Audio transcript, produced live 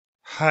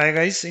Hi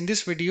guys, in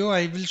this video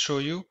I will show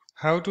you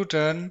how to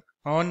turn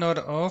on or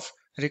off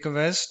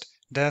request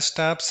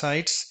desktop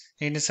sites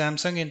in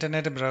Samsung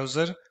Internet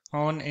Browser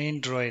on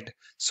Android.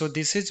 So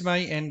this is my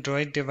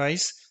Android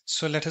device.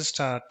 So let us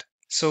start.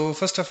 So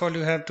first of all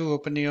you have to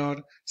open your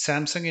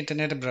Samsung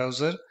Internet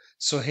Browser.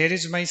 So here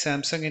is my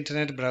Samsung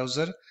Internet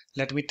Browser.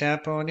 Let me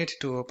tap on it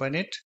to open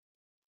it.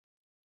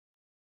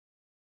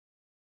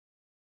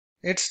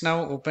 It's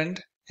now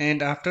opened,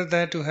 and after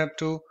that you have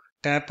to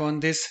tap on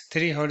this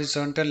three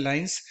horizontal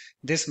lines,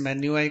 this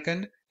menu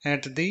icon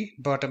at the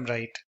bottom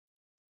right,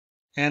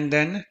 and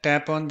then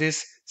tap on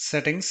this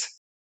settings,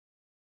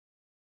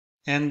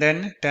 and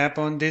then tap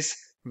on this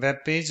web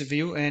page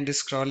view and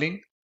scrolling.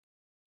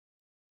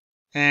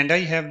 And I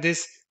have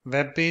this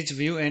web page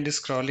view and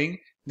scrolling,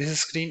 this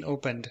screen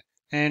opened,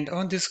 and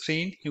on this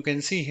screen you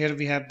can see here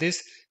we have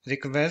this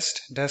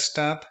request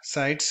desktop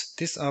sites,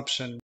 this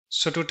option.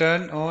 So to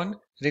turn on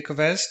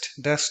request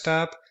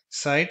desktop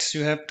sites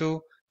you have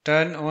to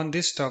turn on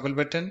this toggle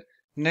button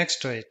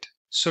next to it.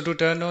 So to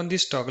turn on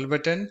this toggle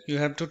button you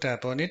have to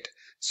tap on it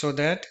so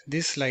that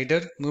this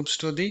slider moves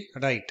to the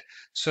right.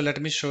 So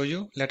let me show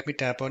you, let me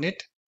tap on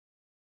it.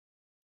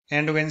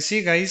 And you can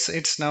see guys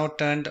it's now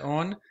turned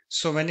on.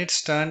 So when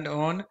it's turned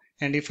on,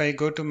 and if I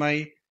go to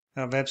my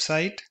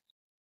website,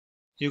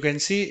 you can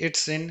see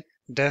it's in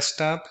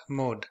desktop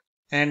mode.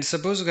 And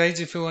suppose guys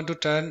if you want to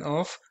turn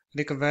off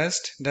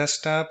request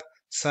desktop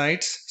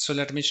sites, so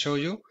let me show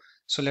you.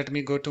 So let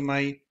me go to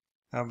my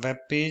web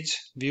page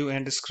view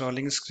and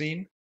scrolling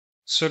screen.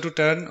 So to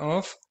turn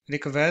off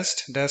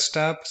request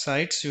desktop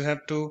sites you have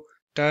to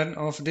turn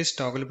off this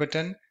toggle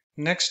button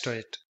next to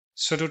it.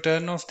 So to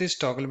turn off this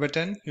toggle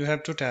button you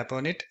have to tap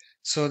on it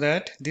so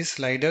that this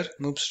slider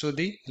moves to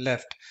the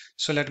left.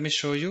 So let me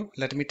show you,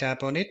 let me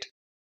tap on it.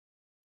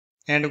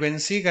 And you can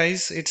see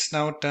guys it's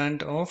now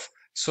turned off.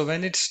 So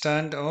when it's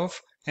turned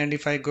off, and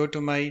if I go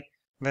to my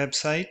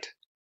website,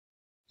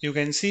 you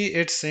can see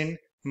it's in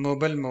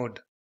mobile mode.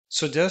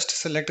 So just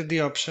select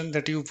the option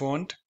that you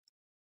want.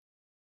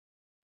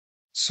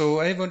 So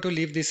I want to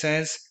leave this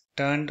as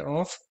turned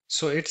off.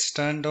 So it's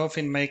turned off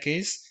in my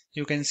case.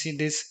 You can see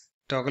this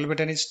toggle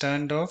button is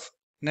turned off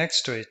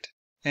next to it.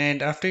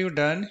 And after you're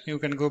done, you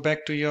can go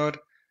back to your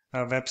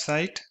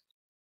website.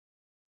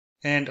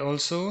 And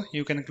also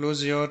you can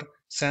close your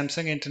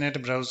Samsung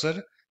Internet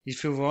Browser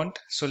if you want.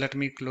 So let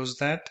me close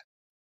that.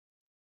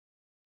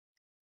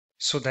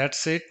 So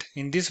that's it.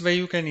 In this way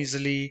you can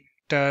easily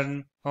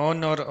turn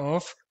on or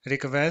off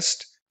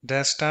request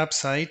desktop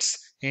sites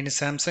in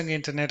Samsung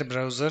Internet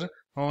Browser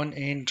on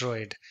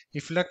Android.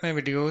 If you like my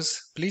videos,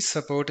 please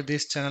support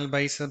this channel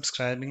by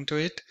subscribing to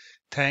it.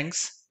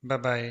 Thanks. Bye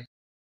bye.